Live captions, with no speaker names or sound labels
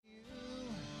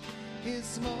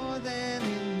is more than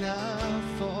enough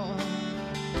for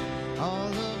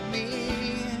all of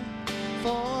me,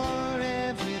 for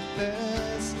every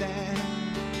thirst and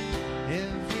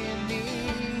every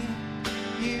need.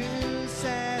 You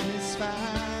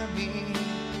satisfy me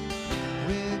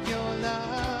with your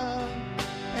love,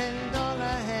 and all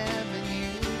I have in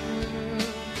you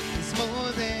is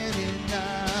more than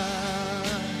enough.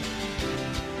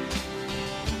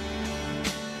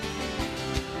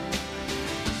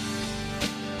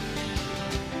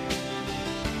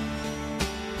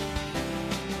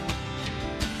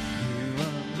 You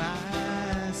are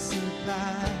my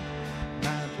supply,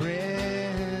 my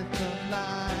breath of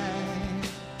life,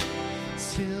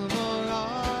 still more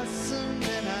awesome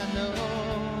than I know.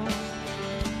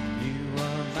 You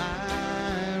are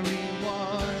my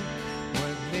reward,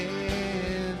 worth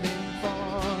living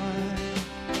for,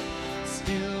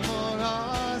 still more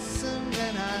awesome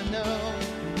than I know.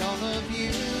 And all of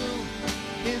you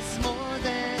is more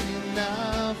than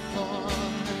enough for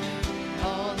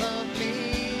all of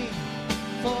me,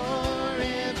 for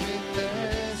every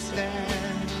thirst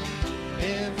and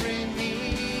every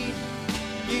need.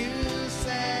 You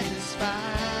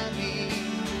satisfy me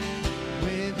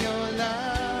with your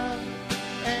love,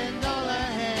 and all I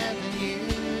have in you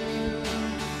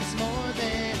is more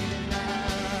than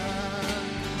enough.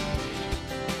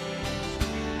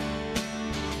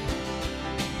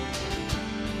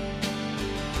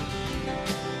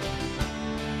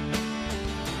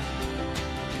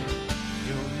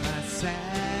 You're my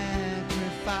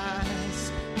sacrifice,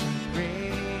 my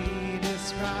greatest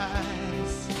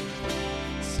prize,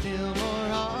 still more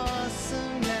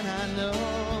awesome than I know.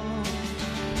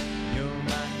 You're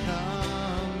my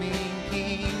coming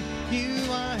King, you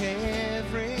are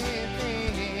everything,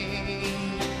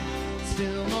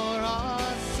 still more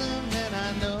awesome than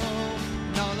I know.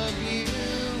 And all of you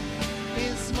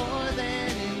is more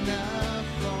than enough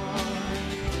for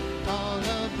all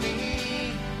of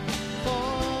me,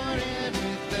 for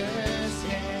every thirst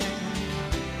and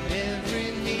every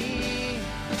need.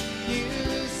 You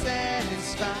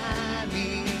satisfy me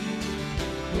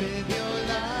with your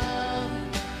love,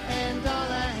 and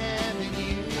all I have in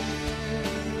you,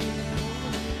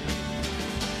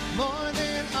 more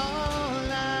than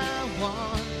all I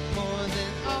want, more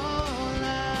than all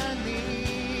I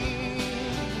need.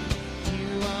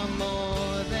 You are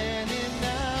more than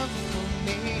enough for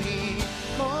me,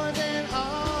 more than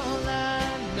all I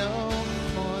know,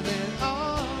 more than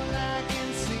all I can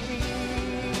see.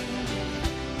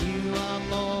 You are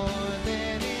more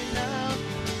than enough,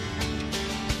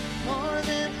 more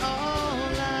than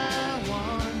all I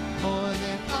want, more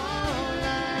than all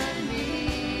I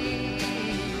need.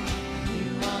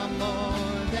 You are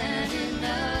more than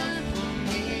enough for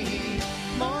me,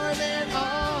 more than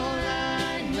all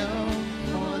I know,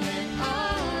 more than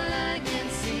all I can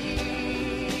see.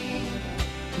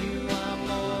 You are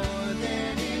more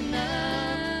than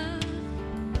enough.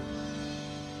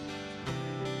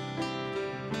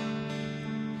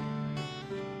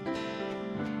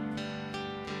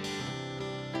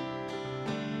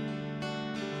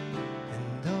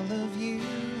 And all of you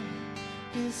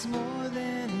is more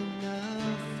than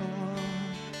enough for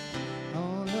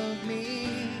all of me,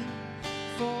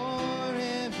 for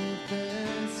every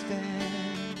thirst and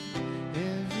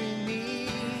every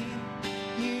need.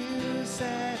 You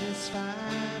satisfy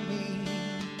me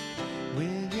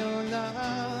with your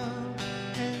love,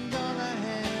 and all I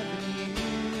have in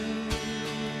you.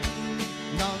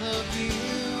 And all of you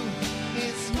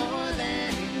is more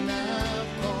than enough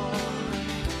for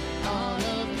all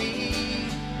of me,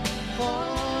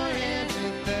 for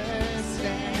every thirst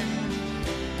and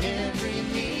every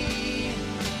need.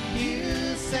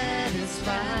 You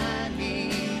satisfy me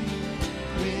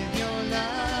with your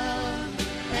love,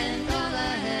 and all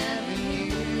I have in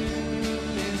you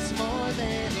is more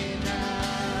than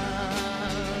enough.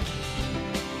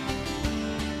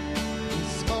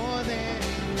 It's more than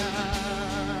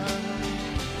enough.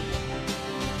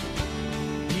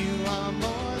 You are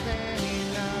more than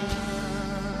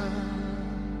enough.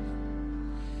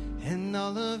 And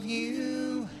all of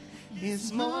you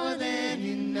is more than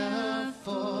enough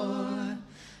for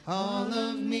all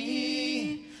of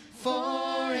me,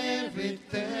 for every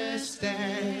thirst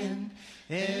and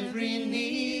every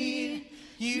need.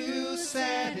 You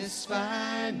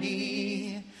satisfy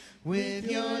me with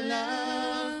your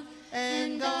love,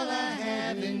 and all I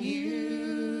have in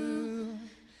you,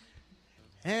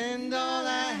 and all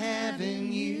I have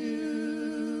in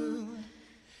you,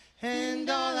 and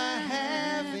all I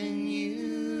have in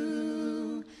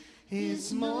you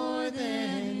is more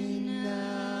than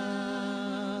enough.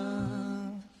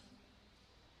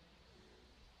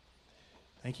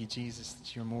 Thank you, Jesus,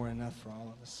 that you're more than enough for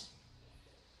all of us.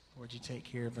 Lord, you take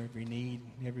care of every need,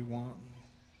 every want.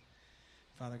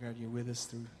 Father God, you're with us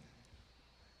through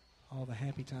all the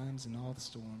happy times and all the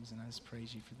storms, and I just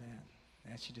praise you for that.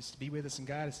 I ask you just to be with us and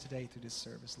guide us today through this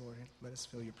service, Lord. Let us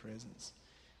feel your presence.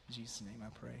 In Jesus' name I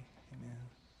pray. Amen.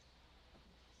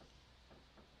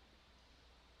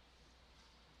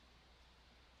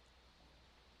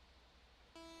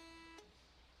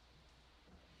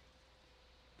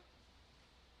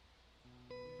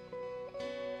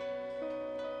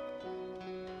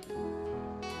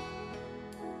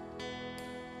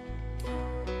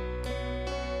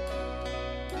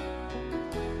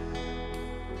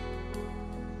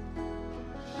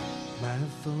 My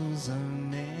foes are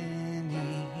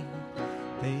many,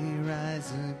 they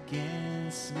rise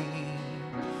against me,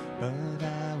 but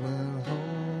I will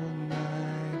hold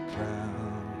my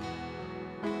ground.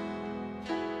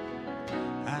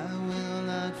 I will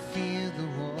not fear the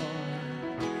war,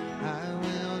 I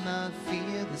will not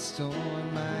fear the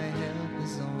storm. My help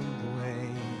is on the way,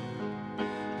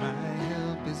 my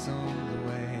help is on the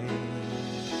way.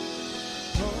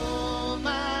 Oh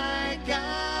my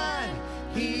God,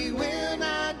 He will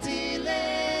not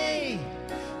delay,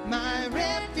 my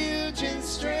refuge and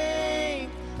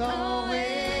strength always.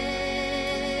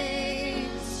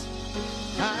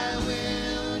 I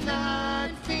will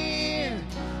not fear,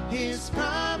 His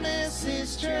promise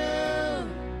is true,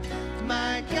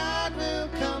 my God will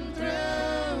come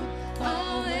through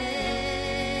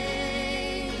always,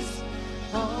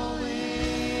 always.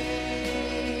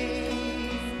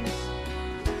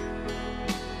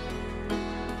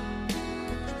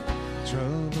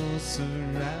 Trouble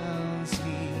surrounds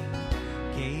me,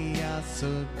 chaos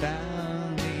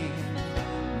abounding,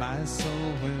 my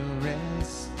soul will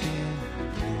rest in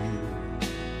you.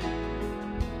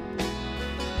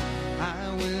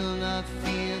 I will not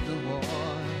fear the war,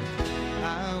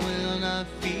 I will not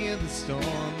fear the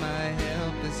storm. My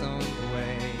help is on the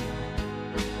way,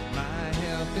 my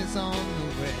help is on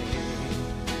the way.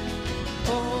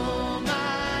 Oh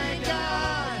my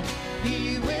God,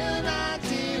 He will not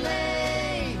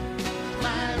delay,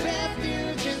 my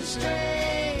refuge and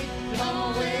strength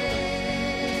always.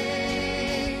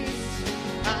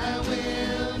 I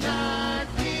will not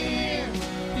fear,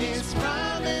 His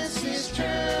promise is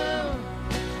true,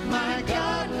 my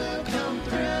God will come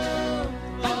through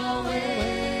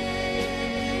always,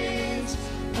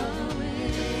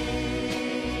 always.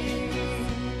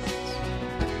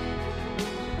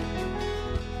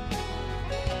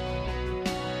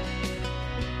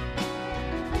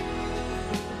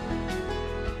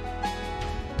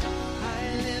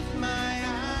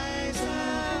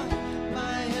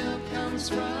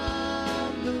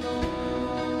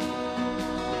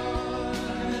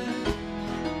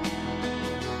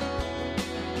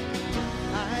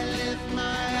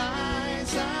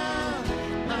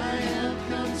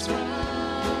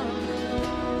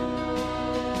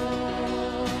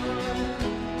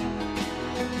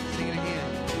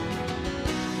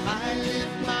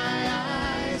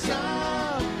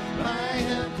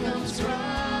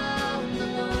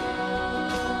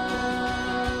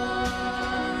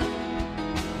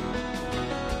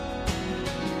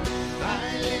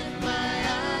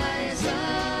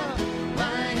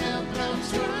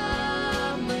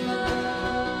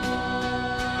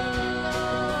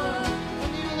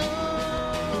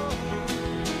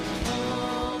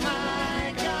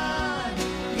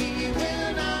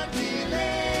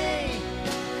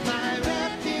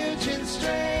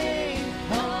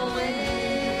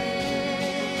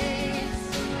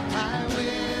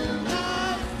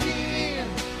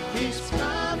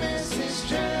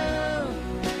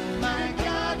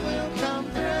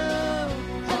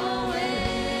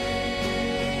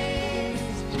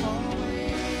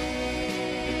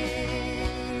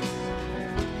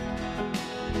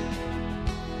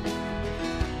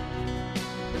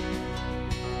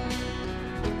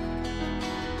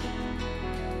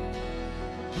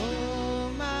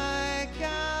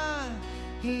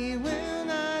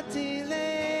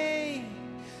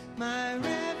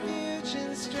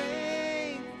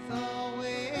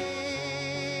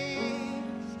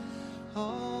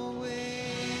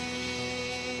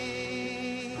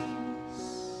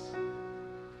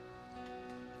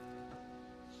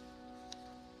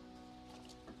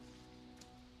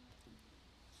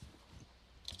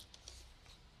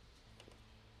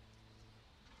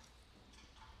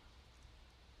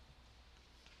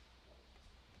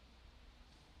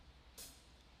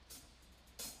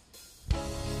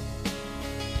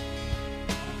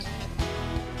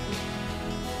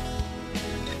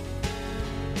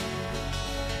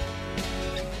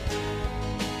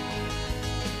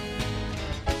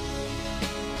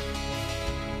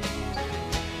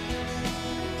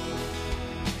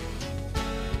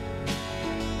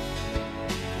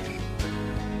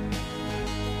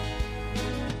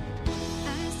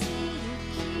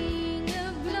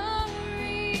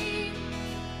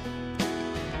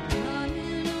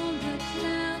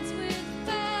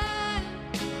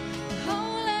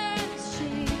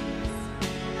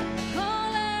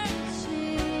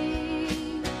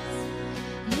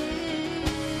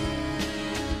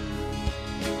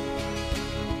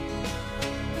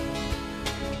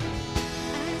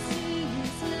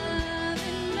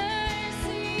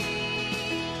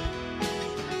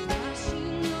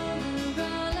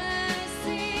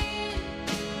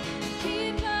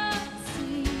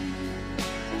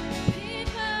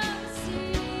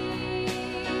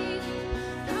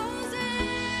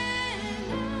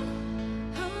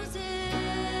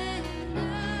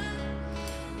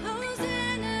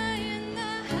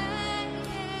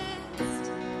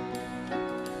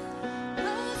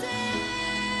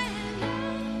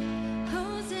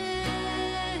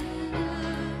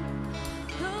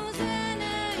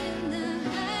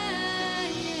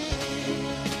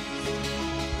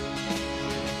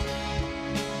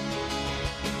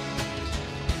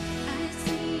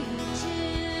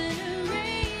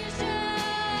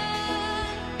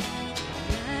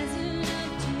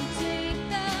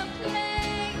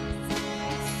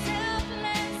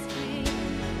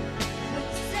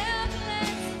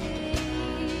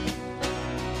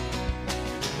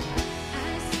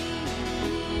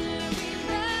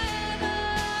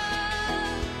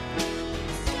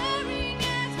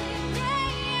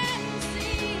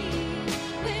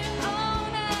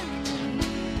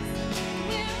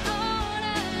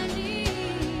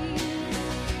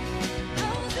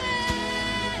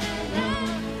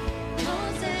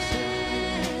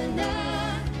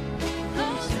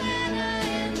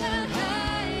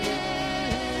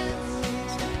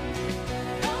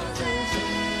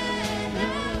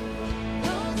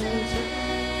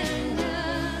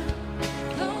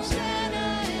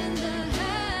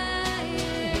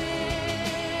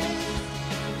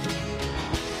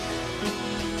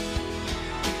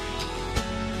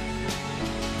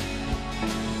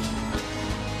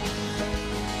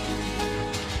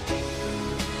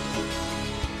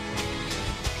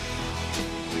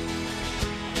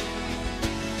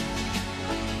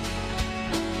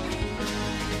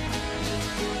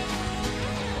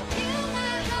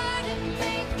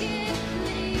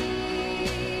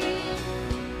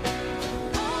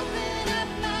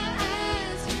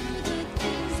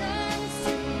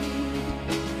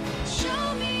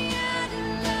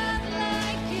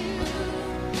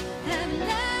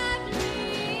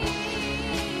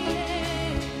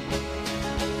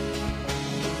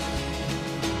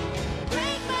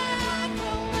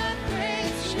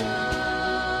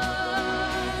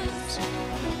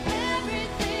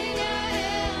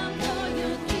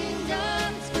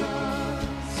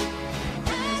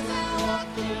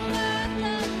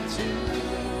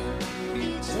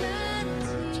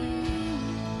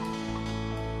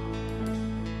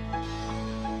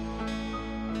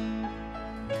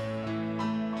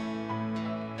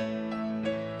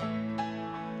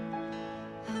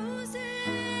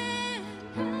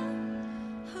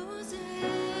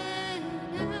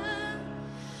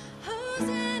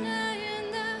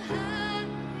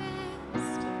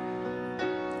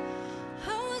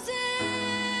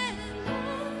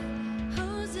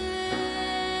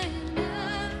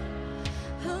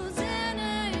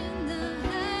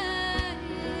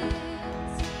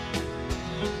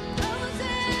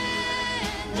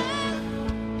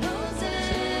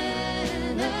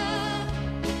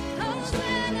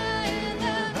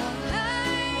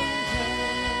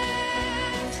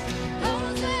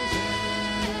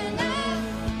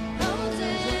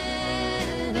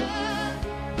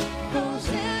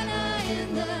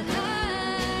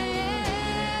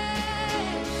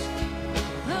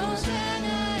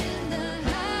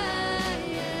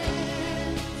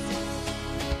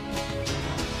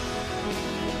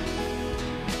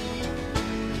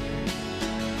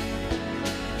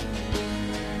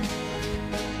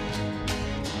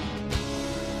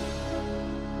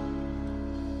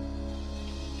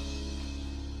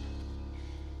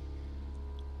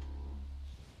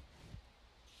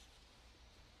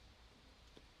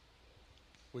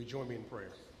 Will you join me in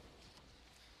prayer?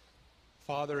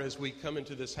 Father, as we come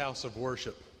into this house of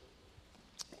worship,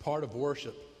 part of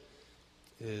worship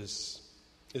is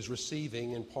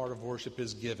receiving, and part of worship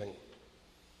is giving.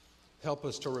 Help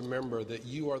us to remember that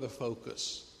you are the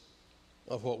focus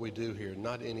of what we do here,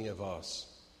 not any of us,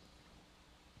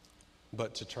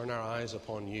 but to turn our eyes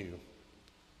upon you,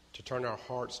 to turn our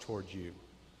hearts toward you,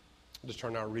 to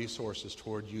turn our resources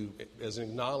toward you as an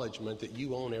acknowledgement that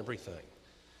you own everything.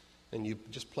 And you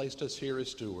just placed us here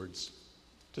as stewards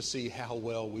to see how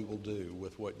well we will do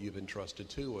with what you've entrusted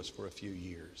to us for a few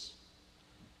years.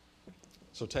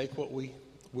 So take what we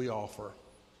offer,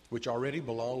 which already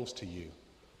belongs to you,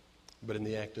 but in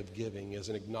the act of giving as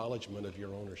an acknowledgement of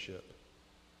your ownership.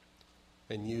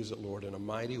 And use it, Lord, in a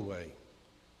mighty way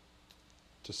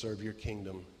to serve your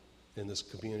kingdom in this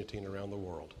community and around the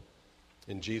world.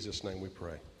 In Jesus' name we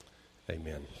pray.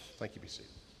 Amen. Thank you. Be seated.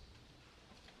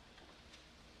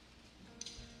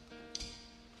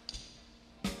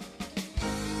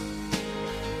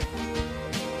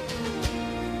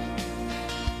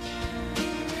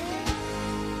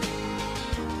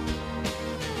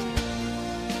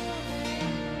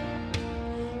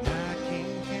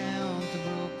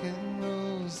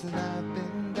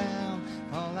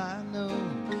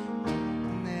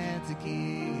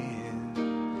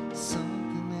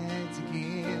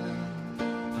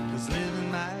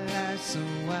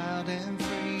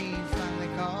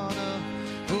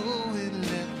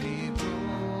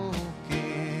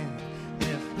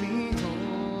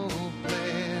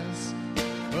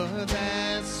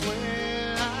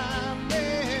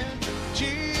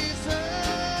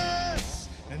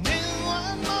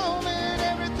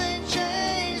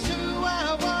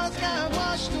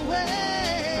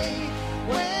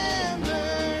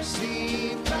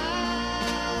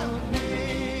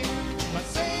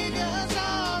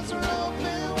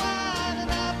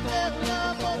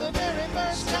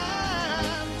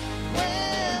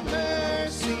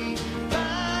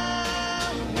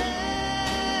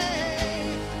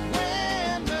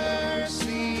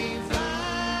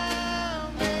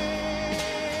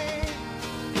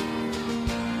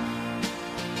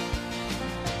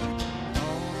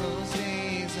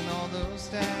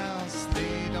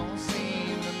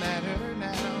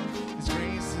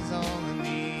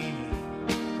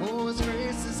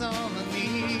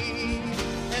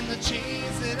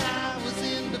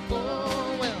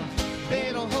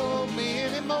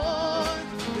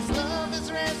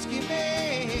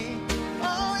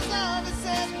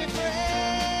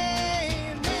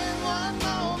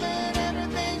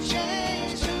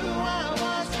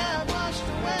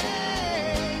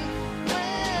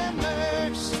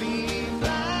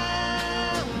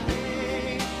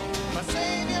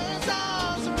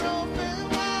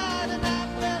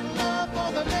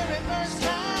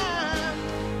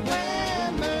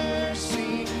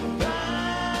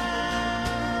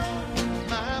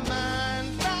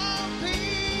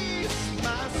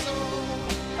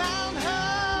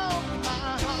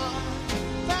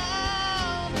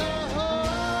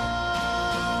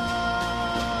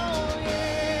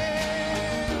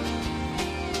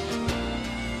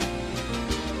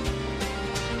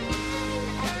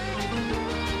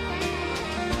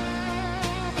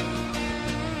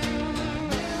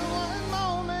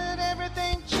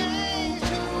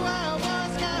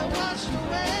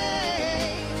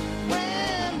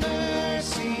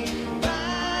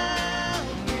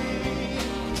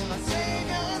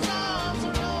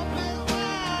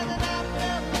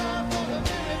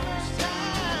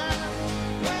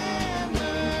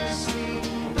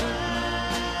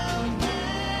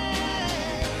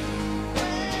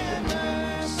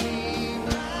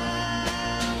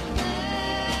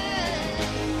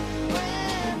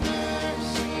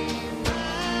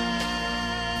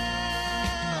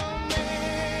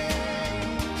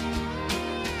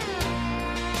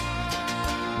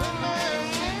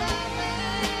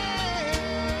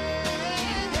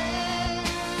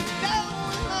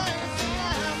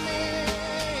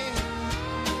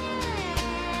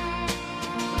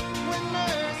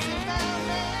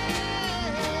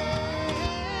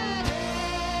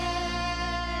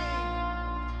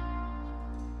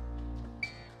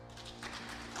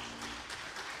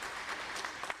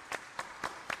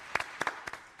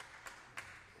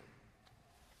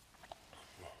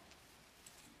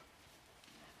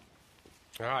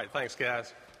 All right, thanks,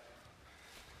 guys.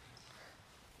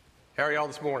 How are y'all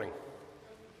this morning?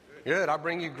 Good. I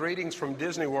bring you greetings from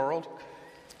Disney World.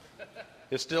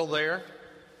 It's still there.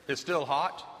 It's still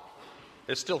hot.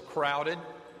 It's still crowded.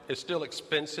 It's still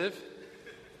expensive.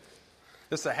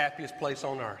 It's the happiest place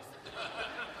on earth.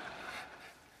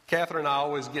 Catherine and I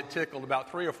always get tickled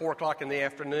about 3 or 4 o'clock in the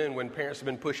afternoon when parents have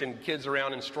been pushing kids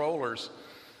around in strollers.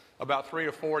 About 3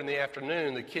 or 4 in the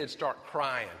afternoon, the kids start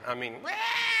crying. I mean, wah,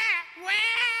 wah.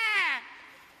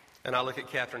 And I look at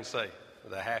Catherine and say,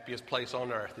 the happiest place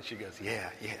on earth. And she goes, yeah.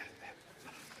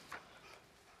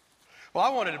 Well, I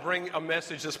wanted to bring a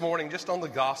message this morning just on the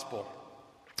gospel.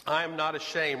 I am not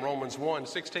ashamed, Romans 1,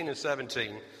 16 and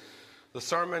 17. The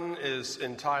sermon is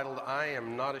entitled, I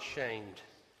am not ashamed.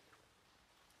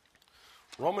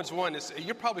 Romans 1,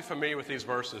 you're probably familiar with these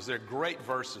verses. They're great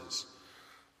verses.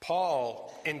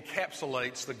 Paul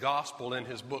encapsulates the gospel in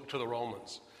his book to the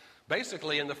Romans.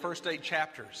 Basically, in the first 8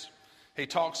 chapters, he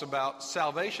talks about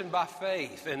salvation by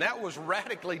faith, and that was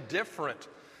radically different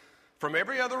from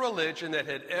every other religion that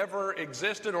had ever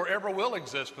existed or ever will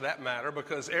exist for that matter,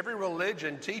 because every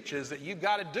religion teaches that you've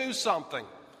got to do something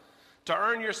to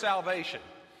earn your salvation.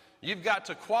 You've got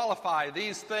to qualify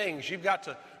these things. You've got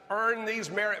to earn these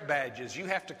merit badges. You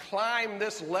have to climb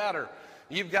this ladder.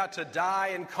 You've got to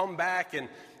die and come back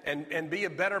and be a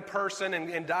better person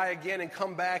and die again and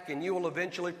come back, and you will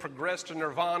eventually progress to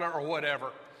nirvana or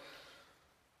whatever.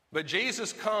 But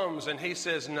Jesus comes and he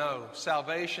says, no,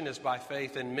 salvation is by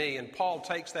faith in me. And Paul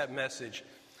takes that message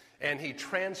and he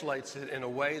translates it in a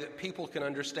way that people can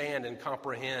understand and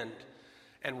comprehend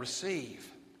and receive.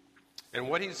 And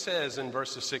what he says in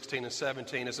verses 16 and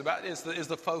 17 is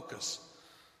the focus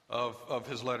of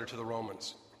his letter to the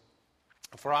Romans.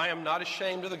 For I am not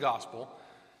ashamed of the gospel.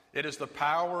 It is the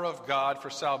power of God for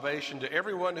salvation to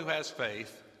everyone who has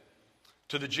faith,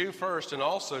 to the Jew first and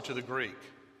also to the Greek.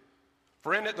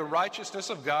 For in it the righteousness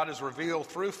of God is revealed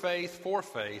through faith for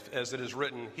faith, as it is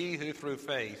written, he who through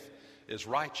faith is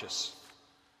righteous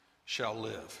shall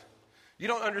live. You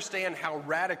don't understand how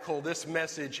radical this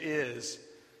message is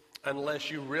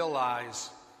unless you realize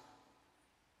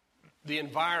the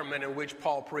environment in which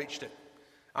Paul preached it.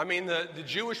 I mean, the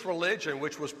Jewish religion,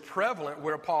 which was prevalent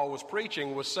where Paul was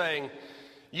preaching, was saying,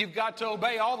 you've got to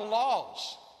obey all the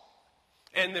laws.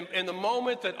 And in the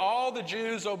moment that all the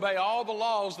Jews obey all the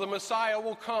laws, the Messiah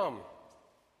will come.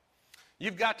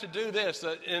 You've got to do this.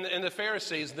 And the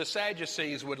Pharisees, the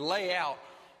Sadducees would lay out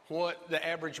what the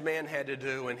average man had to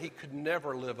do, and he could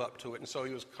never live up to it. And so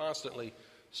he was constantly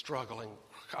struggling.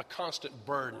 A constant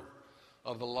burden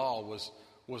of the law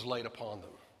was laid upon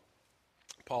them.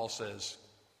 Paul says,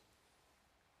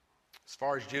 as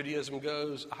far as Judaism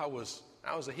goes, I was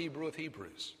a Hebrew of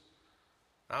Hebrews.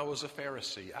 I was a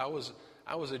Pharisee. I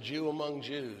was a Jew among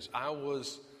Jews. I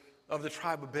was of the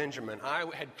tribe of Benjamin. I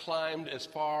had climbed as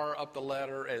far up the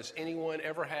ladder as anyone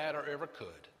ever had or ever could.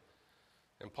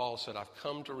 And Paul said, I've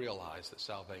come to realize that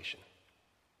salvation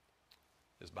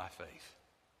is by faith.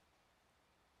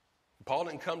 Paul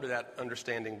didn't come to that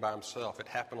understanding by himself. It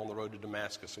happened on the road to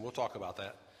Damascus, and we'll talk about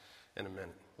that in a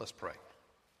minute. Let's pray.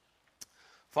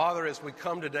 Father, as we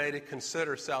come today to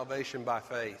consider salvation by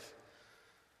faith,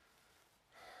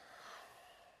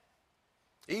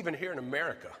 even here in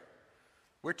America,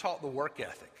 we're taught the work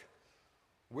ethic.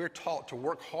 We're taught to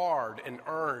work hard and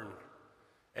earn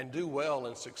and do well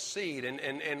and succeed. And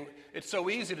it's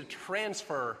so easy to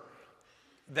transfer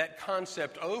that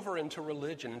concept over into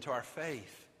religion, into our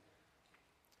faith,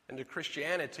 into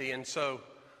Christianity. And so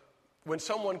when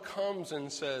someone comes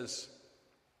and says,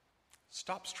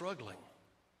 stop struggling,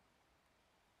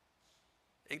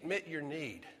 admit your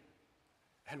need,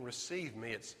 and receive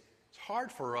me, it's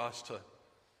hard for us to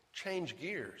change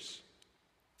gears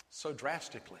so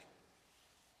drastically.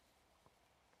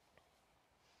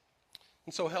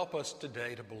 And so help us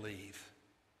today to believe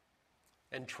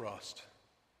and trust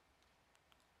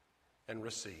and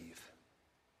receive.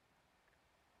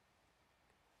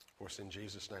 Of course, in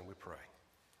Jesus' name we pray.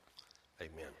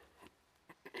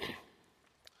 Amen.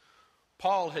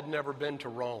 Paul had never been to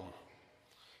Rome.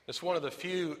 It's one of the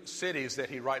few cities that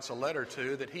he writes a letter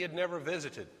to that he had never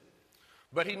visited.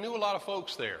 But he knew a lot of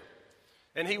folks there.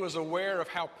 And he was aware of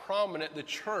how prominent the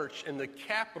church in the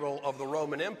capital of the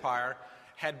Roman Empire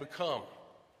had become.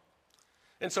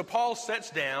 And so Paul sits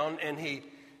down and he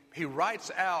writes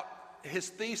out his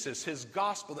thesis, his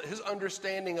gospel, his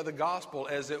understanding of the gospel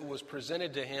as it was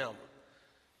presented to him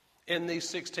in these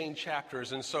 16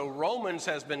 chapters. And so Romans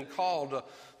has been called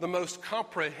the most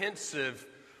comprehensive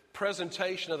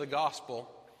presentation of the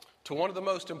gospel to one of the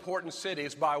most important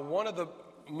cities by one of the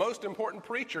most important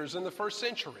preachers in the first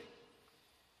century.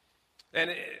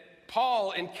 And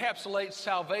Paul encapsulates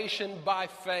salvation by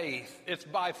faith. It's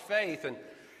by faith. And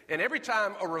every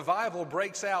time a revival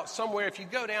breaks out somewhere, if you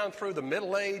go down through the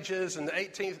Middle Ages and the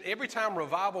 18th, every time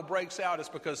revival breaks out, it's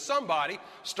because somebody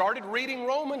started reading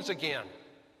Romans again.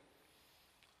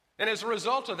 And as a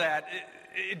result of that,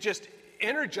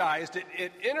 energized,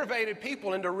 it innovated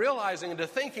people into realizing, into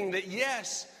thinking that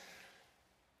yes,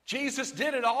 Jesus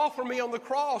did it all for me on the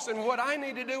cross, and what I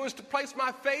need to do is to place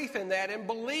my faith in that and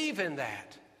believe in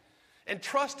that and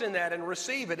trust in that and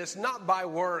receive it. It's not by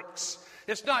works.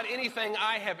 It's not anything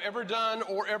I have ever done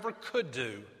or ever could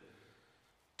do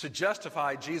to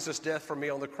justify Jesus' death for me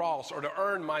on the cross or to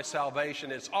earn my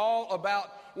salvation. It's all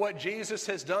about what Jesus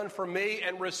has done for me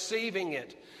and receiving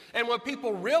it. And when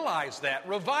people realize that,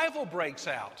 revival breaks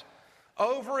out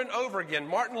over and over again.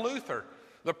 Martin Luther,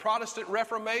 the Protestant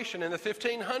Reformation in the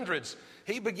 1500s,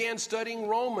 he began studying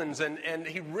Romans and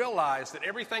he realized that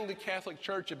everything the Catholic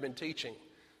Church had been teaching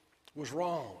was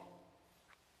wrong.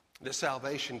 That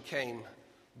salvation came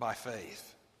by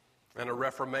faith, and a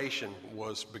reformation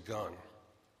was begun.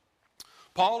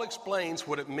 Paul explains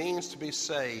what it means to be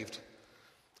saved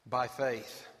by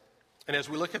faith. And as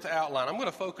we look at the outline, I'm going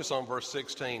to focus on verse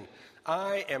 16.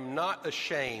 I am not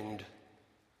ashamed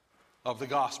of the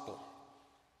gospel.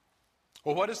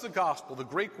 Well, what is the gospel? The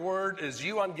Greek word is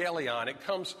euangelion.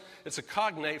 It's a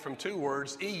cognate from two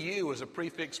words. EU is a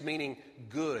prefix meaning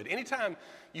good. Anytime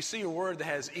you see a word that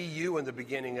has EU in the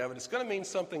beginning of it, it's going to mean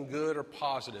something good or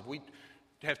positive. We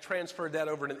have transferred that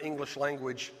over to the English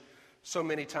language so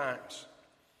many times.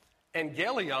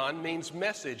 Angelion means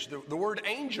message. The word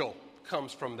angel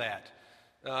comes from that.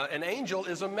 An angel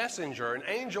is a messenger. An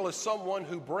angel is someone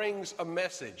who brings a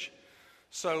message.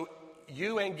 So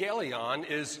euangelion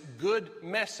is good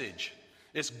message.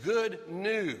 It's good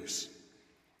news.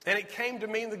 And it came to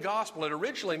mean the gospel. It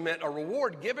originally meant a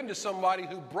reward given to somebody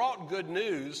who brought good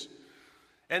news.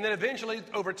 And then eventually,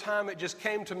 over time, it just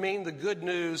came to mean the good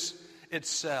news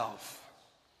itself.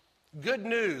 Good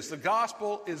news. The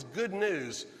gospel is good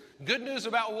news. Good news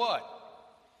about what?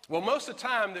 Well, most of the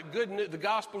time that the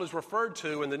gospel is referred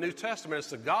to in the New Testament, it's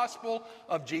the gospel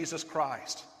of Jesus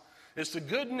Christ. It's the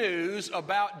good news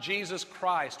about Jesus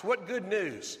Christ. What good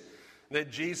news?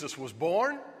 That Jesus was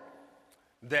born,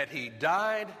 that he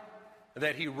died,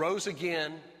 that he rose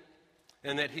again,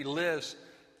 and that he lives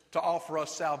to offer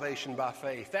us salvation by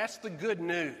faith. That's the good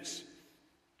news.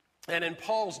 And in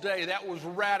Paul's day, that was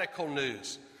radical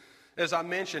news. As I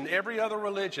mentioned, every other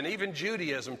religion, even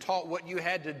Judaism, taught what you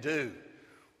had to do,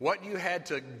 what you had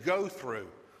to go through,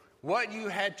 what you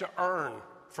had to earn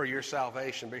for your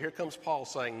salvation. But here comes Paul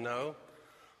saying, no,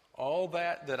 all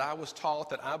that I was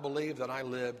taught, that I believed, that I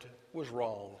lived, was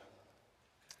wrong.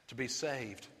 To be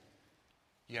saved,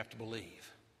 you have to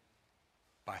believe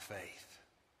by faith.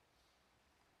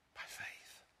 By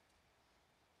faith.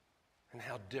 And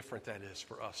how different that is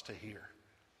for us to hear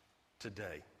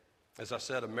today. As I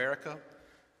said, America,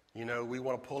 we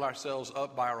want to pull ourselves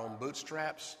up by our own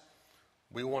bootstraps.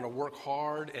 We want to work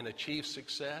hard and achieve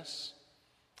success.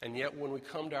 And yet when we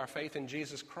come to our faith in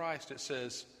Jesus Christ, it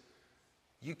says,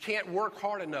 you can't work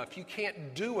hard enough. You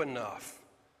can't do enough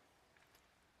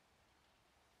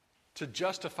to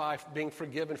justify being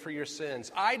forgiven for your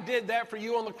sins. I did that for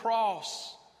you on the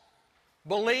cross.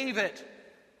 Believe it,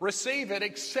 receive it,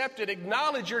 accept it,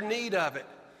 acknowledge your need of it.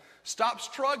 Stop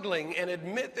struggling and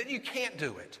admit that you can't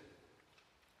do it.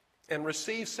 And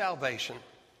receive salvation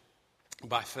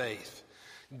by faith.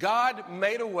 God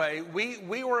made a way.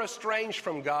 We were estranged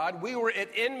from God. We were at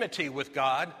enmity with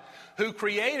God, who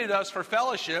created us for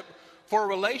fellowship, for a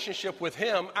relationship with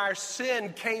him. Our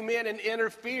sin came in and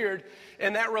interfered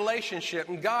in that relationship.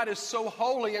 And God is so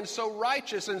holy and so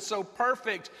righteous and so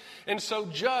perfect and so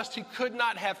just, he could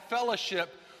not have fellowship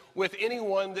with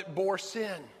anyone that bore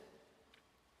sin.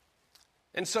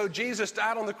 And so Jesus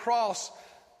died on the cross,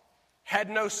 had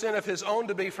no sin of his own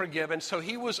to be forgiven, so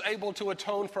he was able to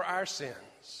atone for our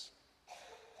sins.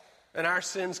 And our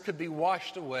sins could be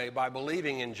washed away by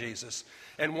believing in Jesus.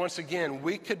 And once again,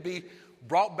 we could be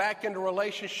brought back into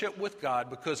relationship with God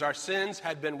because our sins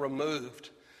had been removed.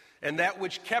 And that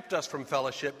which kept us from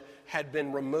fellowship had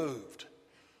been removed.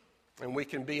 And we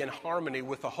can be in harmony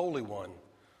with the Holy One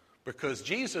because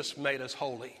Jesus made us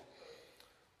holy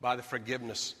by the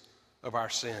forgiveness of our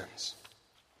sins.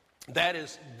 That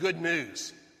is good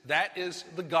news. That is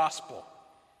the gospel.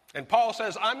 And Paul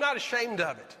says, I'm not ashamed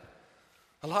of it.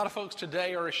 A lot of folks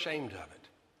today are ashamed of it.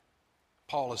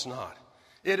 Paul is not.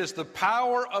 It is the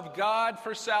power of God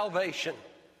for salvation.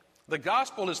 The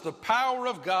gospel is the power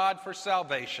of God for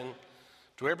salvation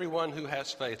to everyone who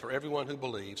has faith, or everyone who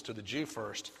believes, to the Jew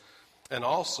first, and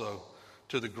also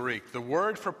to the Greek. The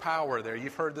word for power there,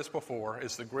 you've heard this before,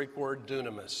 is the Greek word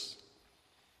dunamis.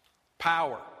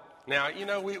 Power. Now,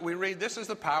 we read this is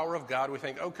the power of God. We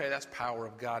think, okay, that's power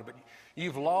of God. But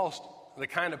you've lost the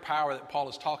kind of power that Paul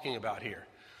is talking about here.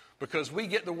 Because we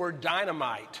get the word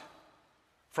dynamite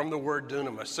from the word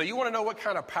dunamis. So you want to know what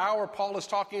kind of power Paul is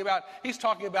talking about? He's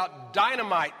talking about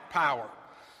dynamite power.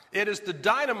 It is the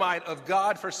dynamite of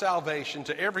God for salvation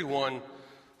to everyone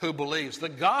who believes. The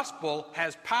gospel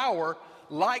has power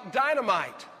like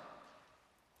dynamite.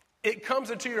 It comes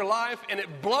into your life and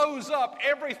it blows up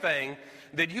everything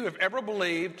that you have ever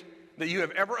believed, that you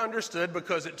have ever understood,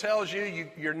 because it tells you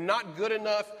you're not good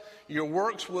enough, your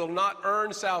works will not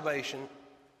earn salvation.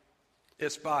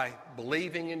 It's by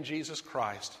believing in Jesus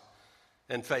Christ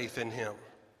and faith in Him.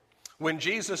 When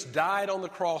Jesus died on the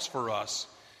cross for us,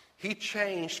 He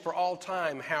changed for all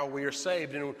time how we are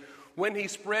saved. And when He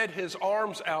spread His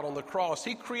arms out on the cross,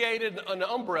 He created an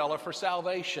umbrella for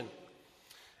salvation.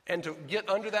 And to get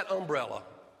under that umbrella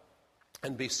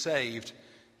and be saved,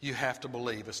 you have to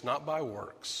believe. It's not by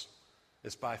works,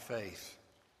 it's by faith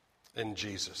in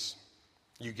Jesus.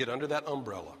 You get under that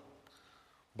umbrella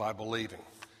by believing.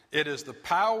 It is the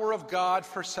power of God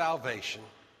for salvation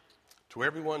to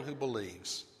everyone who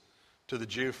believes, to the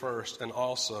Jew first and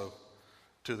also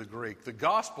to the Greek. The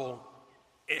gospel,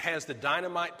 it has the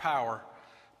dynamite power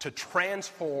to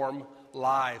transform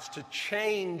lives, to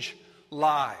change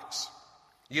lives.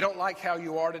 You don't like how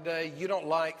you are today. You don't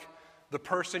like the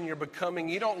person you're becoming.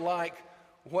 You don't like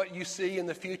what you see in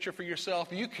the future for yourself.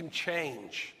 You can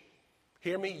change.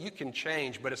 Hear me? You can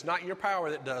change, but it's not your power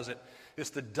that does it.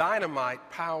 It's the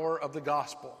dynamite power of the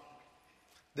gospel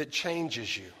that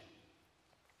changes you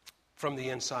from the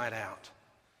inside out.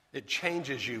 It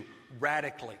changes you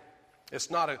radically. It's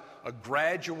not a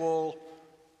gradual,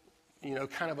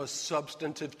 kind of a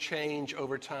substantive change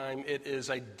over time. It is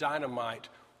a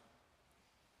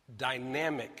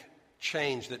dynamic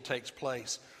change that takes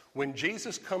place. When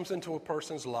Jesus comes into a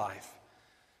person's life,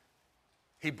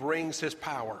 He brings His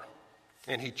power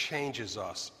and He changes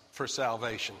us for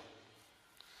salvation.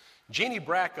 Jeannie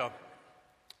Bracca,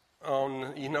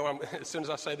 as soon as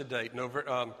I say the date,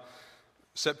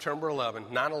 September 11,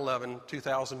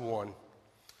 9/11/2001,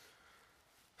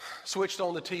 switched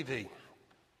on the TV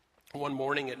one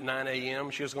morning at 9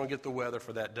 a.m. She was going to get the weather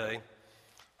for that day.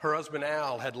 Her husband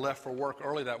Al had left for work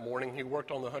early that morning. He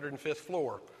worked on the 105th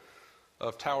floor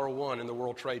of Tower 1 in the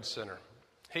World Trade Center.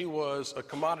 He was a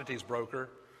commodities broker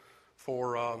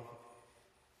for,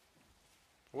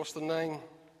 what's the name?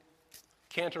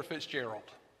 Cantor Fitzgerald,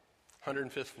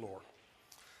 105th floor.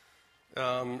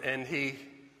 And he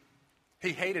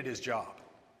hated his job.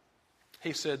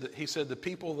 He said the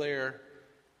people there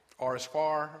are as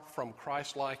far from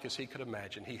Christ-like as he could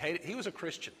imagine. He was a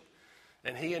Christian,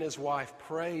 and he and his wife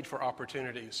prayed for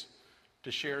opportunities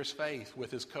to share his faith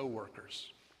with his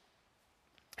co-workers.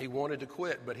 He wanted to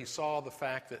quit, but he saw the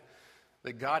fact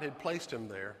that God had placed him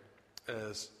there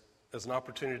as an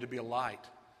opportunity to be a light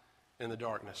in the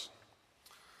darkness.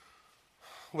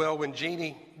 Well, when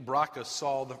Jeannie Bracca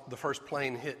saw the first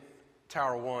plane hit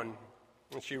Tower 1,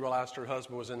 and she realized her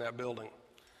husband was in that building,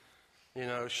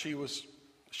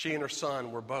 she and her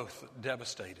son were both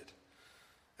devastated.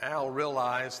 Al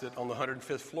realized that on the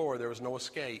 105th floor there was no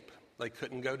escape. They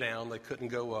couldn't go down, they couldn't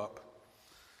go up.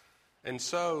 And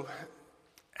so,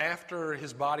 after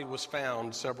his body was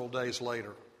found several days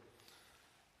later,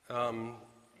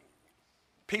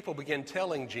 people began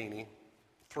telling Jeannie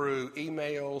through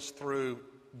emails, through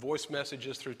voice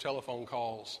messages, through telephone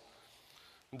calls,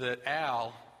 that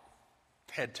Al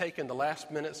had taken the last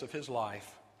minutes of his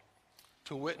life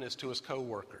to witness to his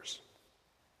co-workers.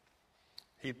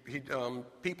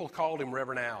 People called him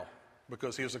Reverend Al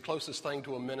because he was the closest thing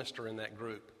to a minister in that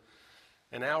group.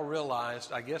 And Al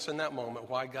realized, I guess in that moment,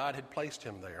 why God had placed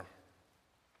him there.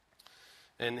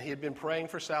 And he had been praying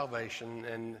for salvation,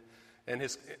 and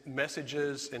his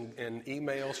messages and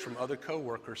emails from other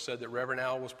co-workers said that Reverend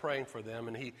Al was praying for them,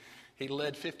 and he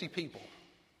led 50 people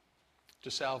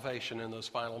to salvation in those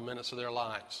final minutes of their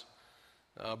lives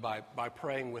by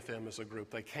praying with them as a group.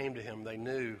 They came to him. They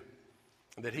knew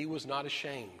that he was not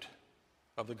ashamed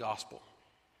of the gospel.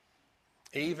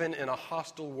 Even in a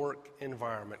hostile work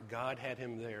environment, God had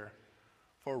him there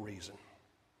for a reason.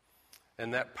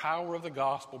 And that power of the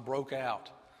gospel broke out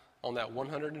on that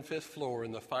 105th floor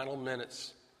in the final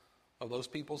minutes of those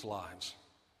people's lives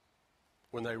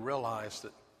when they realized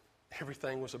that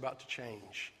everything was about to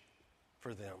change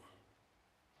for them.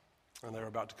 And they were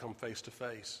about to come face to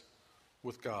face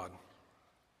with God.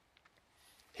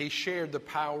 He shared the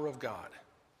power of God,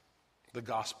 the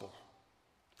gospel,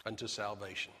 unto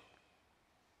salvation.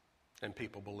 And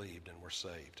people believed and were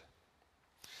saved.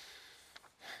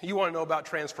 You want to know about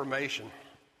transformation?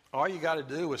 All you got to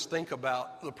do is think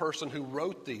about the person who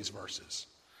wrote these verses.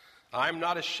 I'm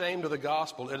not ashamed of the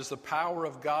gospel. It is the power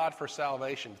of God for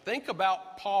salvation. Think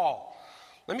about Paul.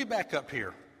 Let me back up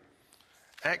here.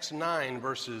 Acts 9,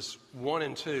 verses 1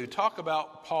 and 2, talk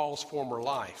about Paul's former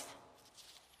life.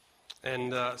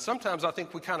 And sometimes I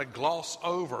think we kind of gloss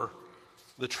over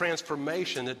the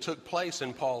transformation that took place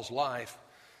in Paul's life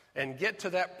and get to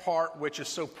that part which is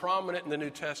so prominent in the New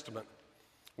Testament,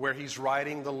 where he's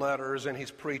writing the letters and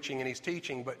he's preaching and he's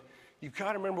teaching. But you've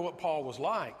got to remember what Paul was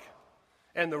like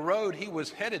and the road he was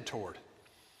headed toward.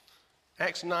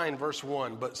 Acts 9, verse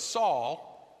 1, but Saul,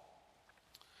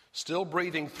 still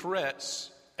breathing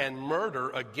threats and murder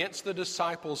against the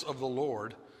disciples of the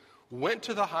Lord, went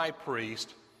to the high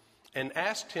priest and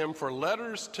asked him for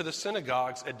letters to the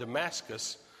synagogues at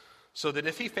Damascus, so that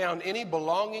if he found any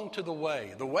belonging to the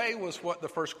way was what the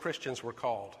first Christians were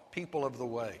called, people of the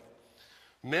way,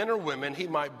 men or women, he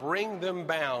might bring them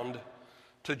bound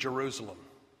to Jerusalem.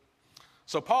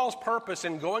 So Paul's purpose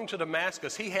in going to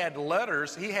Damascus, he had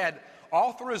letters, he had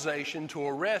authorization to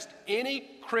arrest any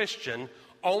Christian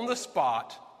on the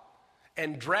spot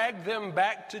and drag them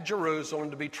back to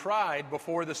Jerusalem to be tried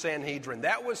before the Sanhedrin.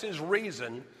 That was his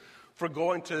reason for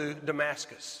going to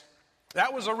Damascus.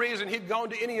 That was a reason he'd gone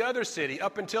to any other city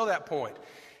up until that point.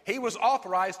 He was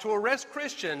authorized to arrest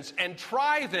Christians and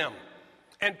try them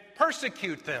and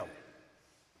persecute them.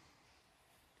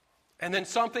 And then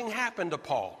something happened to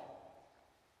Paul.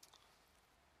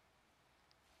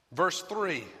 Verse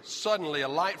 3, suddenly a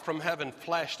light from heaven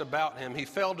flashed about him. He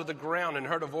fell to the ground and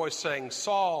heard a voice saying,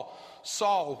 Saul,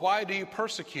 Saul, why do you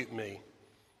persecute me?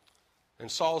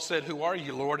 And Saul said, who are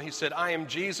you, Lord? And he said, I am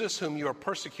Jesus whom you are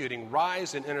persecuting.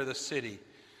 Rise and enter the city,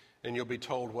 and you'll be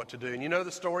told what to do. And you know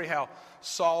the story how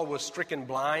Saul was stricken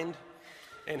blind,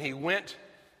 and he went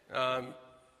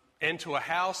into a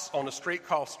house on a street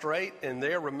called Straight, and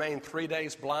there remained 3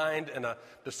 days blind, and a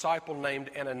disciple named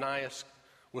Ananias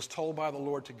was told by the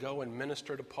Lord to go and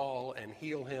minister to Paul and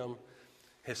heal him.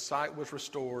 His sight was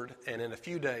restored, and in a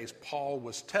few days, Paul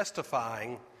was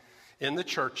testifying in the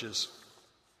churches.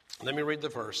 Let me read the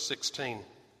verse, 16.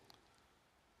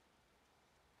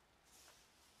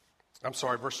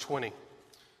 Verse 20.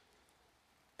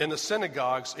 In the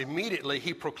synagogues, immediately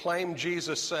he proclaimed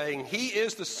Jesus, saying, He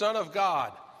is the Son of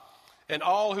God. And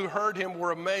all who heard him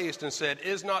were amazed and said,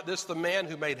 Is not this the man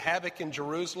who made havoc in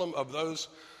Jerusalem of those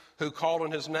who called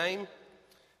on his name?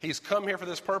 He's come here for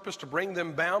this purpose, to bring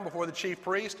them bound before the chief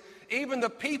priest. Even the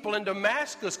people in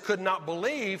Damascus could not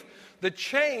believe the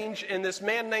change in this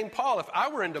man named Paul. If I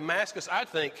were in Damascus, I'd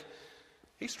think,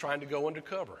 he's trying to go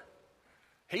undercover.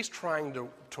 He's trying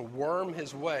to worm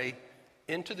his way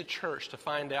into the church to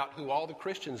find out who all the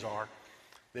Christians are,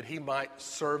 that he might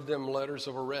serve them letters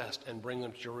of arrest and bring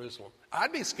them to Jerusalem.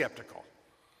 I'd be skeptical,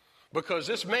 because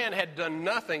this man had done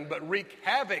nothing but wreak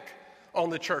havoc on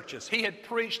the churches. He had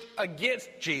preached against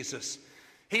Jesus.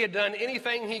 He had done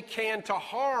anything he can to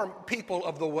harm people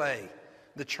of the way,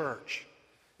 the church.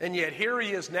 And yet here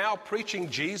he is now preaching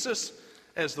Jesus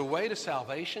as the way to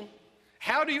salvation.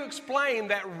 How do you explain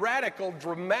that radical,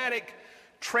 dramatic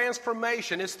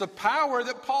transformation? It's the power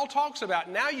that Paul talks about.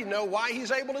 Now you know why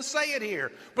he's able to say it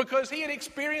here, because he had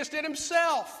experienced it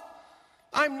himself.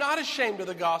 I'm not ashamed of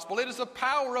the gospel. It is the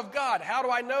power of God. How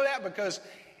do I know that? Because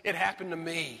it happened to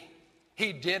me.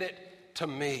 He did it to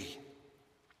me.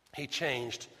 He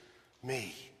changed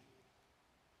me.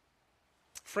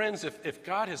 Friends, if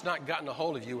God has not gotten a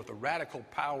hold of you with the radical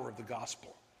power of the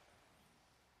gospel,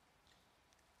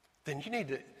 then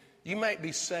you might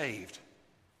be saved,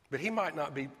 but he might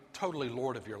not be totally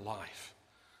Lord of your life.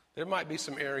 There might be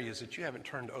some areas that you haven't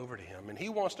turned over to him, and he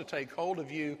wants to take hold of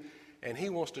you, and he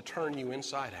wants to turn you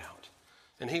inside out,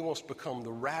 and he wants to become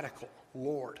the radical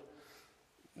Lord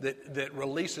that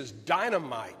releases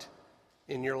dynamite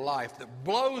in your life, that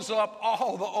blows up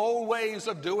all the old ways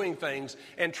of doing things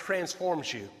and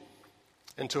transforms you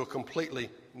into a completely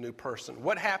new person.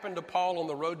 What happened to Paul on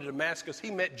the road to Damascus?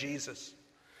 He met Jesus,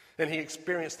 and he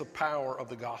experienced the power of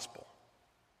the gospel.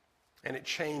 And it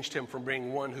changed him from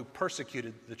being one who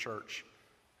persecuted the church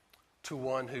to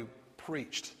one who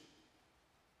preached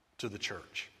to the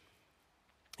church.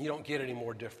 You don't get any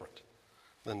more different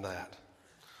than that.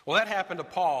 Well, that happened to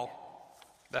Paul.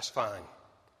 That's fine.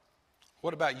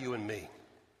 What about you and me?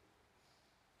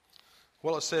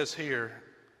 Well, it says here,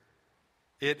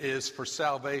 it is for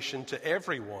salvation to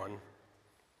everyone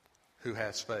who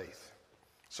has faith.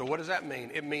 So what does that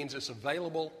mean? It means it's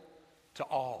available to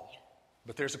all.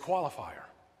 But there's a qualifier.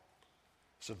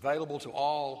 It's available to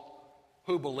all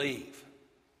who believe,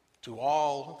 to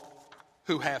all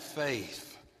who have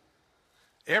faith.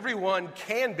 Everyone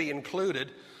can be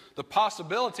included. The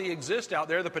possibility exists out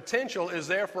there. The potential is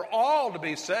there for all to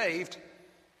be saved.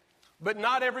 But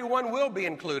not everyone will be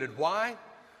included. Why?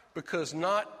 Because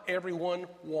not everyone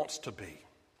wants to be.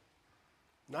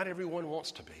 Not everyone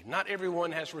wants to be. Not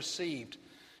everyone has received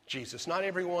Jesus. Not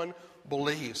everyone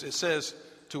believes. It says,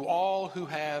 to all who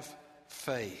have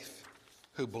faith,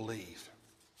 who believe.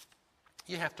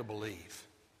 You have to believe.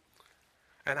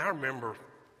 And I remember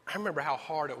how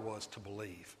hard it was to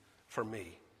believe for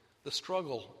me. The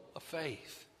struggle of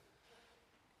faith.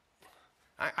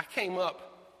 I came up,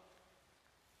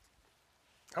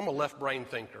 I'm a left brain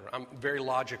thinker. I'm very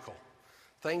logical.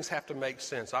 Things have to make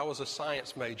sense. I was a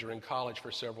science major in college for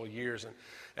several years,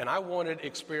 and I wanted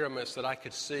experiments that I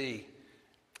could see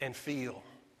and feel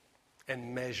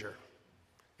and measure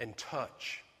and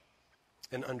touch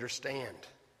and understand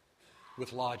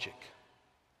with logic.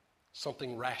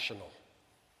 Something rational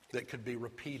that could be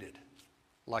repeated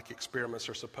like experiments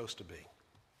are supposed to be.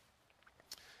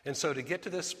 And so to get to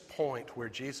this point where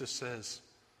Jesus says,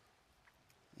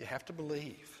 you have to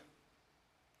believe.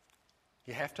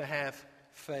 You have to have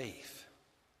faith.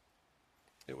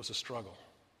 It was a struggle.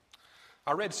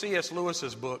 I read C.S.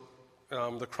 Lewis's book,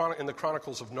 in the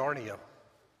Chronicles of Narnia.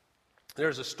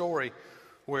 There's a story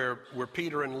where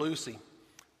Peter and Lucy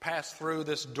pass through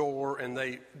this door and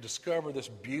they discover this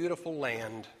beautiful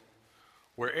land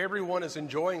where everyone is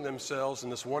enjoying themselves in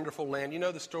this wonderful land. You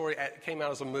know the story, it came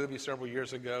out as a movie several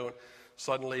years ago, and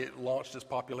suddenly it launched its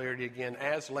popularity again.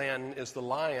 Aslan is the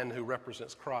lion who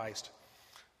represents Christ.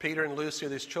 Peter and Lucy are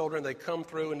these children. They come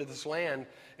through into this land,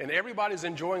 and everybody's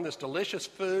enjoying this delicious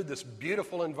food, this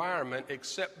beautiful environment,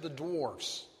 except the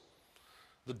dwarfs.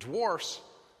 The dwarfs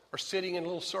are sitting in a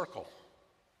little circle,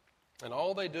 and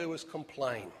all they do is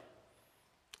complain.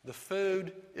 The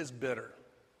food is bitter.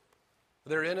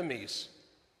 Their enemies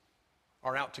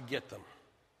are out to get them.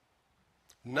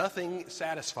 Nothing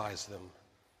satisfies them.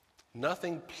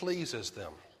 Nothing pleases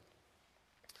them.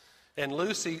 And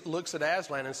Lucy looks at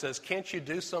Aslan and says, can't you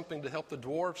do something to help the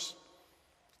dwarfs?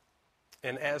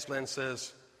 And Aslan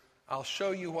says, I'll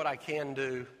show you what I can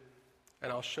do,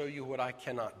 and I'll show you what I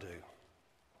cannot do.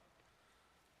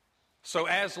 So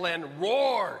Aslan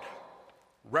roared,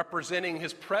 representing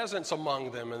his presence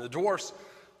among them, and the dwarfs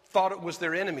thought it was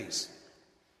their enemies.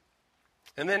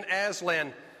 And then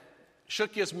Aslan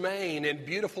shook his mane, and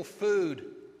beautiful food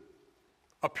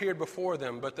appeared before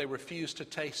them, but they refused to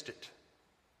taste it.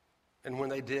 And when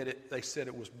they did it, they said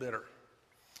it was bitter.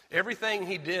 Everything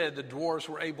he did, the dwarves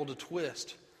were able to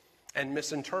twist and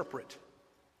misinterpret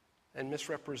and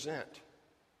misrepresent.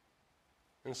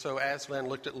 And so Aslan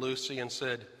looked at Lucy and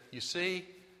said, you see,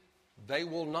 they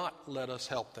will not let us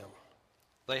help them.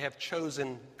 They have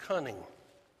chosen cunning.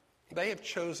 They have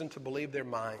chosen to believe their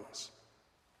minds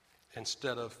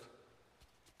instead of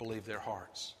believe their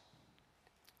hearts.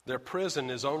 Their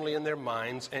prison is only in their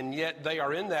minds, and yet they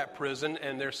are in that prison,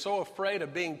 and they're so afraid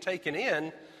of being taken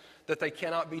in that they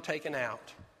cannot be taken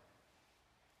out.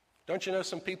 Don't you know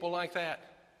some people like that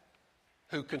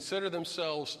who consider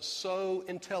themselves so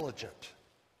intelligent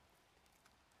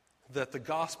that the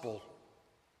gospel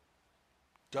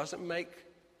doesn't make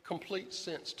complete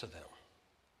sense to them,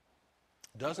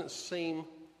 doesn't seem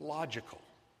logical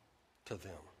to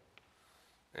them,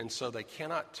 and so they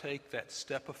cannot take that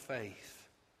step of faith,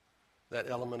 that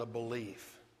element of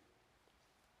belief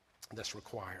that's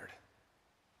required.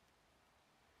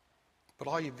 But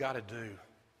all you've got to do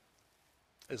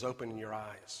is open your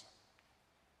eyes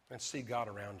and see God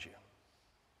around you.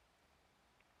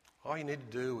 All you need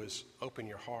to do is open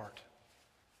your heart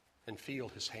and feel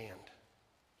His hand.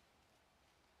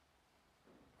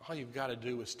 All you've got to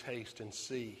do is taste and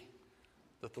see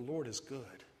that the Lord is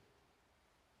good.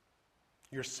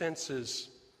 Your senses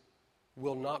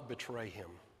will not betray Him.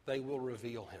 They will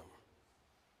reveal Him.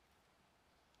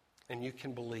 And you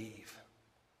can believe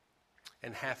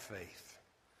and have faith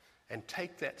and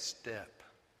take that step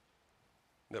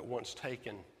that once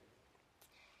taken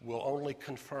will only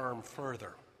confirm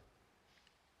further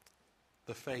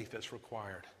the faith that's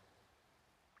required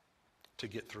to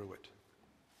get through it.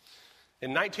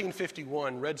 In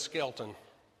 1951, Red Skelton,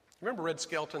 remember Red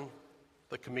Skelton,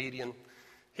 the comedian?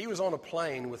 He was on a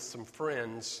plane with some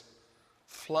friends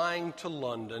flying to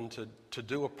London to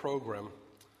do a program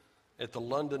at the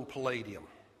London Palladium.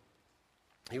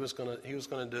 He was going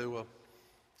to do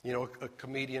a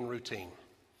comedian routine.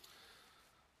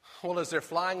 Well, as they're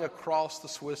flying across the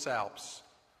Swiss Alps,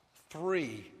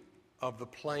 3 of the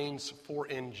plane's 4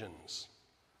 engines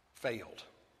failed.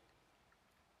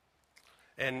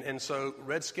 And so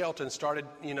Red Skelton started,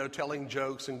 telling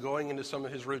jokes and going into some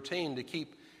of his routine to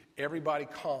keep everybody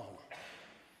calm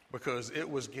because it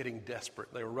was getting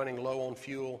desperate. They were running low on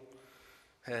fuel,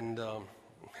 and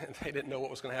they didn't know what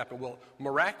was going to happen. Well,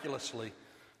 miraculously,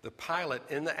 the pilot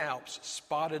in the Alps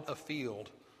spotted a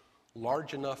field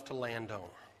large enough to land on.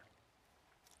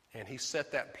 And he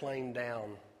set that plane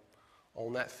down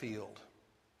on that field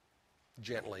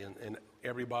gently, and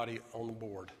everybody on the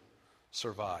board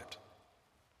survived.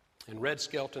 And Red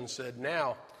Skelton said,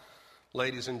 "Now,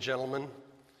 ladies and gentlemen,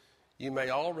 you may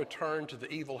all return to the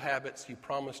evil habits you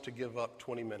promised to give up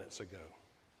 20 minutes ago."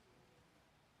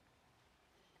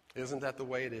 Isn't that the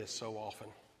way it is so often?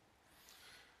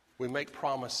 We make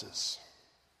promises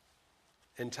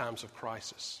in times of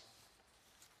crisis.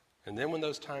 And then when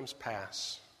those times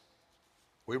pass,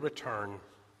 we return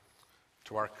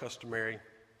to our customary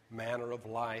manner of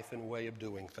life and way of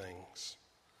doing things.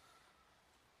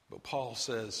 But Paul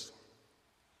says,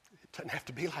 it doesn't have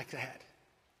to be like that.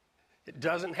 It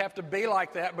doesn't have to be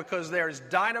like that, because there is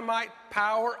dynamite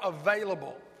power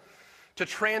available to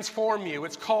transform you.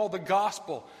 It's called the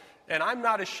gospel. And I'm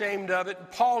not ashamed of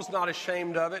it. Paul's not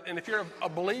ashamed of it. And if you're a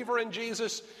believer in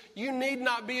Jesus, you need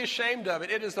not be ashamed of it.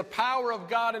 It is the power of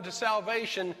God unto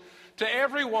salvation to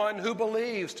everyone who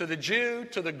believes, to the Jew,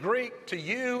 to the Greek, to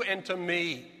you, and to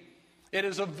me. It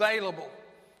is available,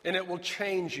 and it will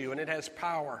change you, and it has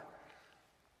power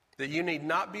that you need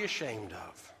not be ashamed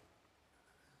of.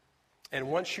 And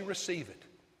once you receive it,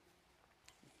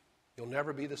 you'll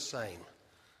never be the same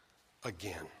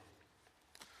again.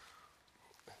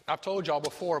 I've told y'all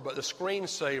before, but the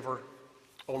screensaver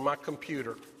on my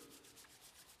computer,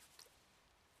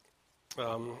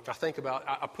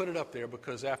 I put it up there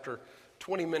because after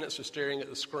 20 minutes of staring at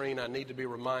the screen, I need to be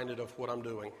reminded of what I'm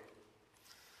doing.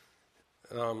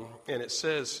 And it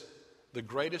says, the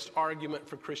greatest argument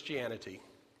for Christianity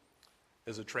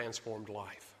is a transformed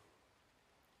life.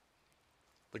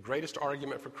 The greatest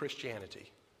argument for Christianity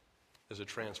is a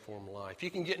transformed life.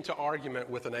 You can get into argument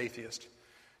with an atheist.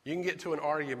 You can get to an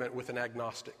argument with an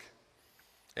agnostic.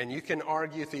 And you can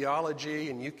argue theology,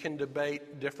 and you can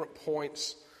debate different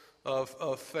points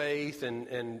of faith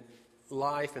and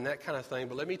life and that kind of thing.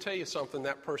 But let me tell you something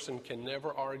that person can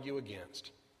never argue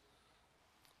against.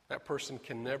 That person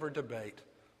can never debate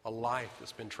a life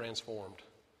that's been transformed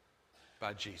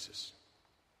by Jesus.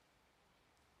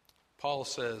 Paul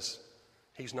says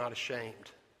he's not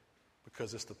ashamed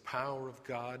because it's the power of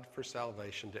God for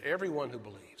salvation to everyone who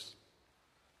believes,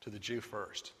 to the Jew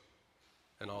first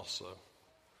and also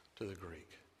to the Greek.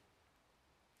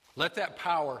 Let that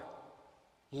power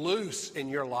loose in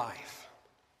your life,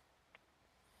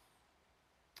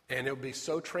 and it'll be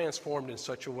so transformed in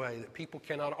such a way that people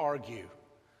cannot argue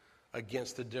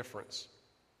against the difference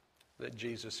that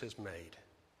Jesus has made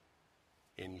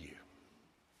in you.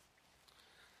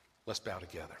 Let's bow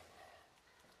together.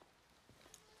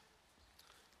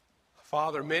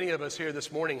 Father, many of us here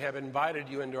this morning have invited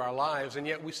you into our lives, and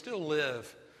yet we still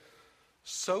live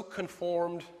so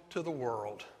conformed to the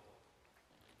world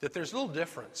that there's little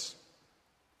difference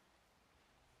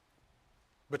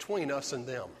between us and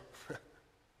them.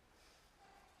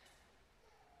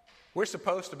 We're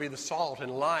supposed to be the salt and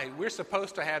light. We're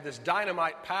supposed to have this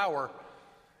dynamite power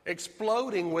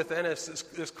exploding within us,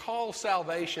 this call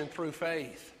salvation through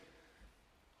faith.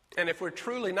 And if we're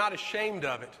truly not ashamed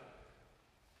of it,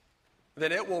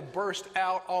 then it will burst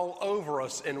out all over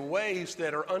us in ways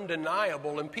that are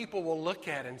undeniable, and people will look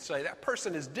at it and say, that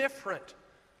person is different.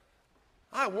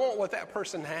 I want what that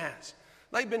person has.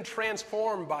 They've been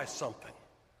transformed by something.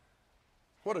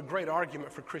 What a great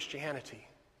argument for Christianity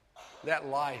that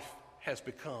life has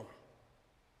become.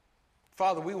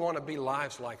 Father, we want to be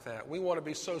lives like that. We want to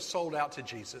be so sold out to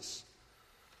Jesus,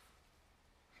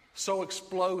 so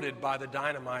exploded by the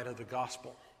dynamite of the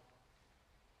gospel,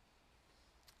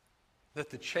 that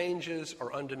the changes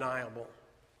are undeniable.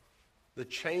 The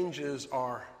changes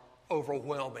are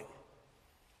overwhelming,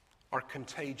 are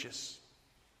contagious.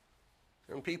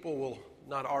 And people will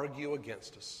not argue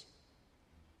against us,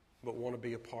 but want to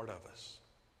be a part of us.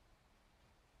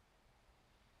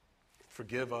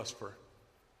 Forgive us for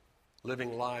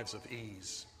living lives of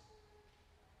ease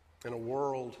in a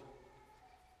world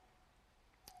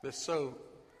that's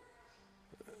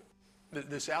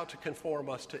out to conform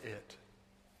us to it,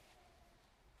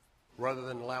 rather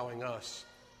than allowing us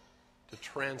to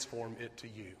transform it to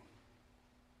you.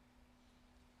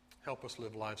 Help us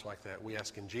live lives like that. We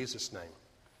ask in Jesus' name.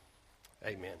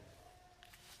 Amen.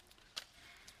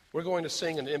 We're going to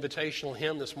sing an invitational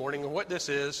hymn this morning. And what this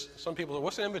is, some people say,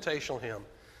 what's an invitational hymn?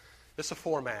 It's a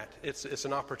format. It's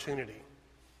an opportunity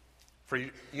for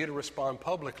you to respond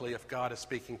publicly if God is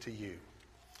speaking to you.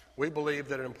 We believe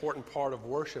that an important part of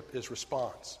worship is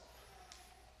response.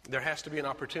 There has to be an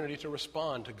opportunity to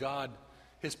respond to God,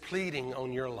 His pleading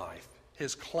on your life,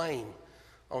 His claim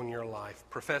on your life,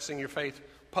 professing your faith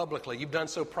publicly. You've done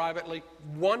so privately.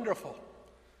 Wonderful.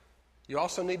 You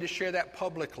also need to share that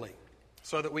publicly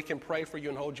so that we can pray for you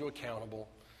and hold you accountable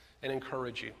and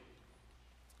encourage you.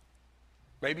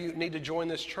 Maybe you need to join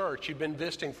this church. You've been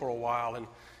visiting for a while and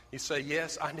you say,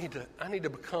 yes, I need to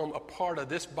become a part of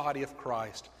this body of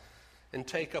Christ and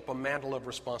take up a mantle of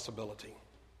responsibility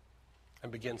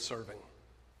and begin serving.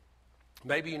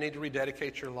 Maybe you need to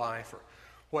rededicate your life or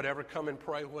whatever. Come and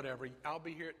pray, whatever. I'll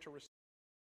be here to receive.